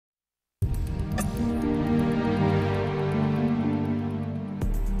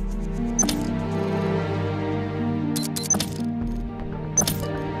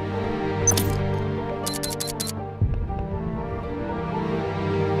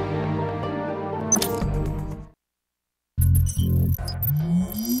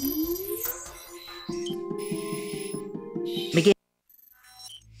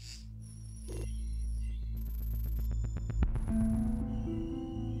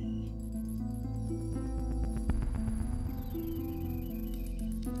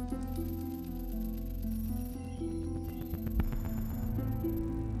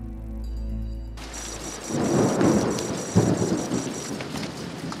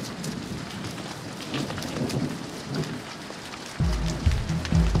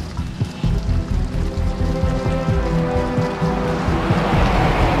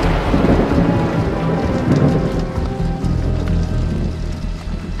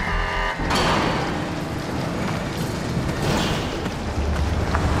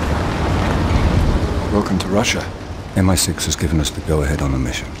Russia. MI6 has given us the go-ahead on the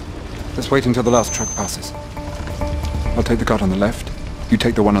mission. Let's wait until the last truck passes. I'll take the cart on the left. You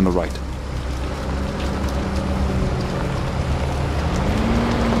take the one on the right.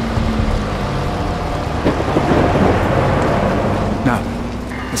 Now,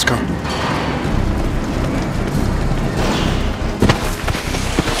 let's go.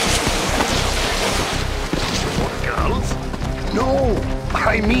 Girls? No,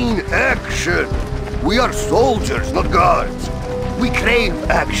 I mean action. We are soldiers, not guards. We crave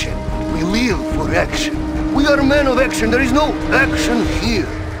action. We live for action. We are men of action. There is no action here.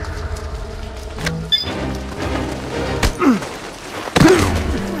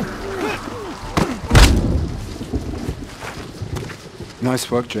 Nice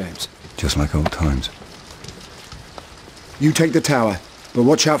work, James. Just like old times. You take the tower, but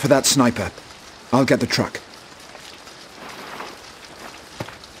watch out for that sniper. I'll get the truck.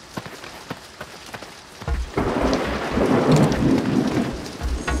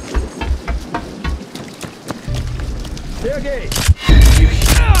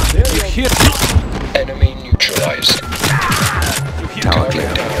 You hear? Enemy neutralized. Tower clear.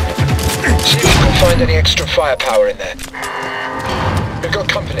 See if you can find any extra firepower in there. We've got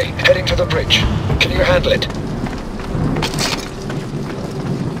company heading to the bridge. Can you handle it?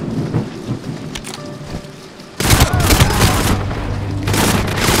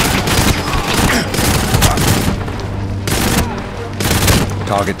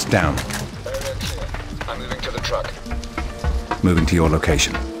 Target's down. Area clear. I'm moving to the truck. Moving to your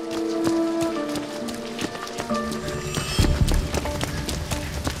location.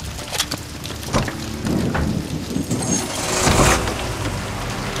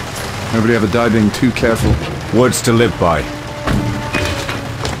 Nobody ever died being too careful. Words to live by.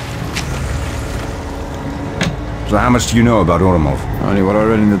 So how much do you know about Eurocom? Only what I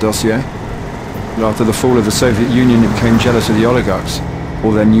read in the dossier. But after the fall of the Soviet Union, he became jealous of the oligarchs.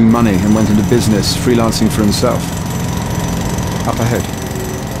 All their new money and went into business, freelancing for himself. Up ahead.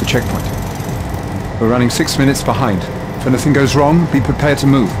 The checkpoint. We're running 6 minutes behind. If anything goes wrong, be prepared to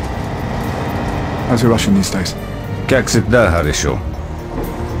move. How's your Russian these days? Как всегда, хорошо.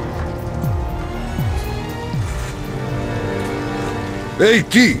 Эй,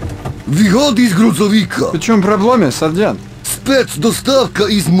 ты! Выходи из грузовика! В чем проблема, сержант? Спецдоставка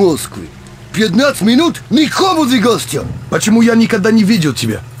из Москвы. 15 минут никому за гостя. Почему я никогда не видел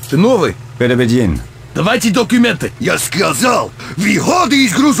тебя? Ты новый? Переведен. Давайте документы. Я сказал, выходи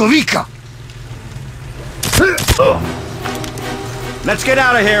из грузовика! Let's get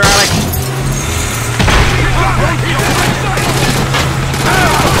out of here, Alex.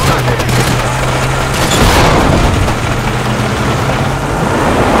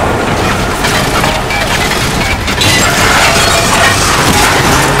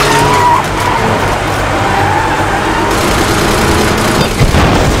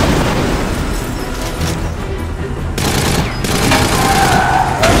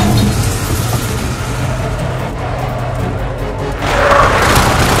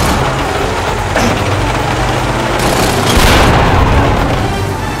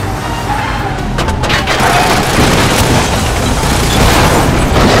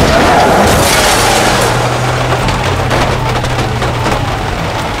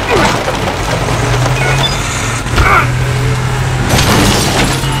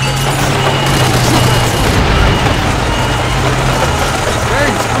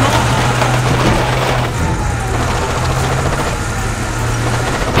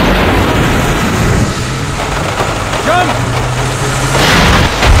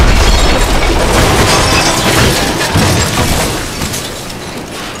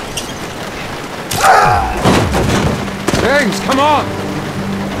 James, come on!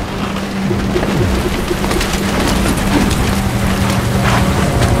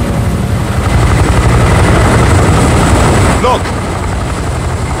 Look!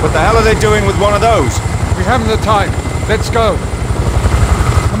 What the hell are they doing with one of those? We haven't the time. Let's go.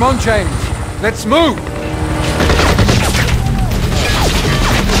 Come on, James. Let's move!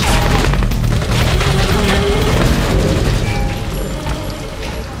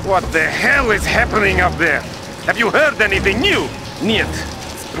 What the hell is happening up there? Have you heard anything new? Нет.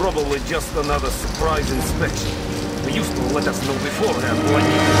 It's probably just another surprise inspection. They used to let us know beforehand, but we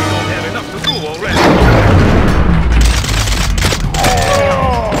don't have enough to do already.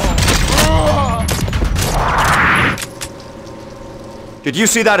 Did you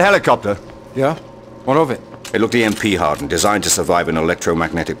see that helicopter? Yeah? What of it? It looked EMP hardened, designed to survive an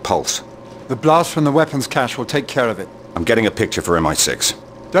electromagnetic pulse. The blast from the weapons cache will take care of it. I'm getting a picture for MI6.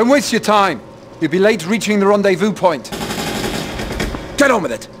 Don't waste your time. You'll be late reaching the rendezvous point. Get on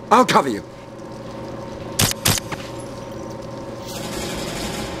with it. I'll cover you.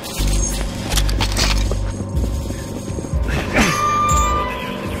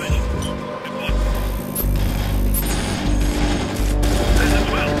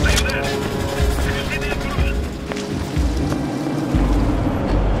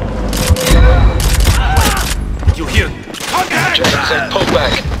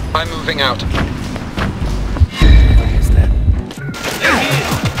 back. I'm moving out.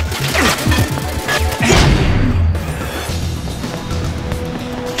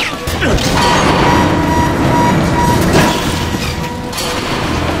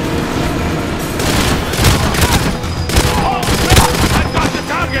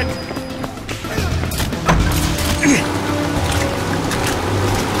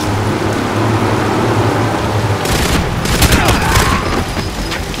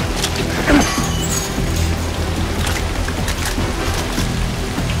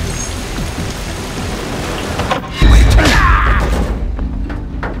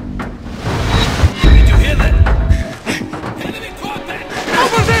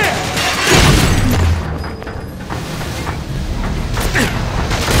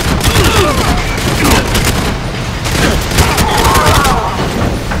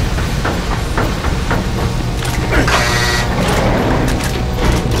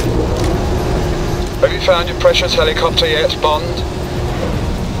 Found your precious helicopter yet, Bond?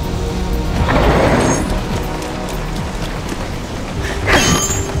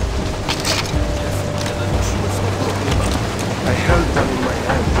 I held one in my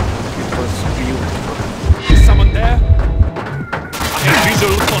hand. It was beautiful. Is someone there? I have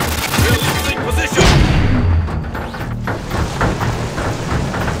visual on. We're losing position.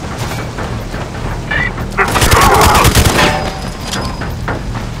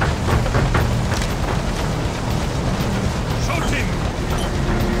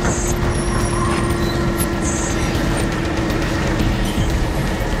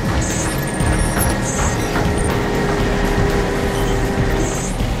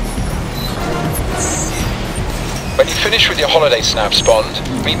 Finish with your holiday snaps,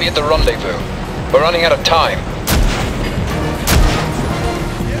 Bond. Meet me at the rendezvous. We're running out of time.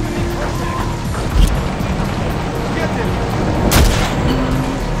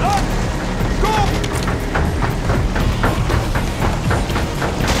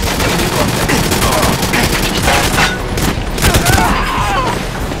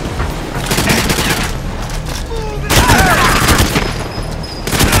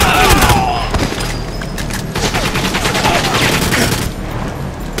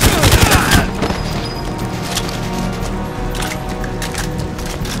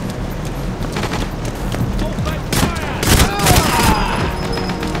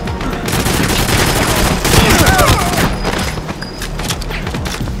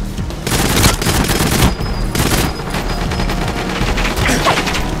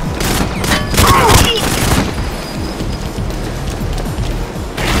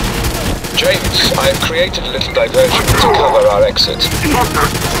 James, I have created a little diversion to cover our exit.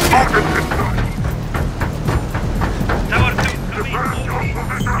 Tower 2, come in.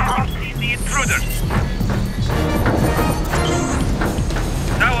 See the intruders.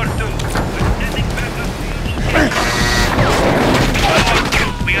 Tower 2, we're sending backup. Tower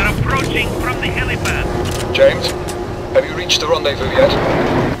 2, we are approaching from the helipad. James, have you reached the rendezvous yet?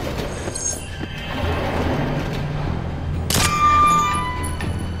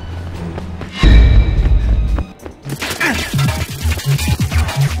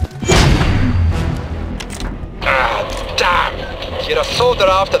 You'd have thought that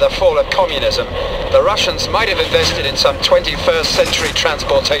after the fall of communism, the Russians might have invested in some 21st century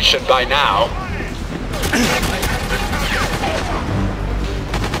transportation by now.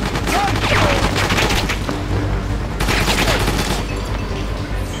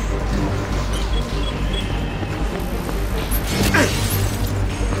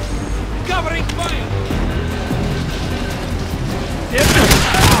 Covering fire!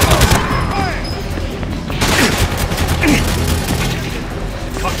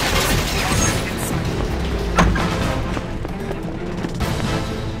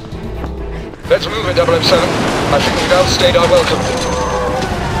 Let's move it, 007. I think we've outstayed our welcome.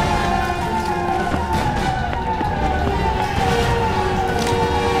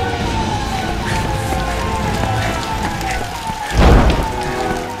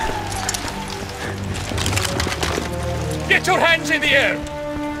 Get your hands in the air!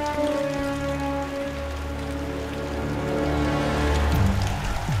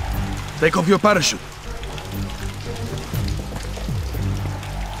 Take off your parachute.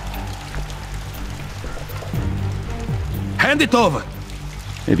 Hand it over.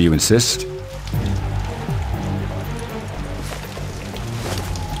 If you insist.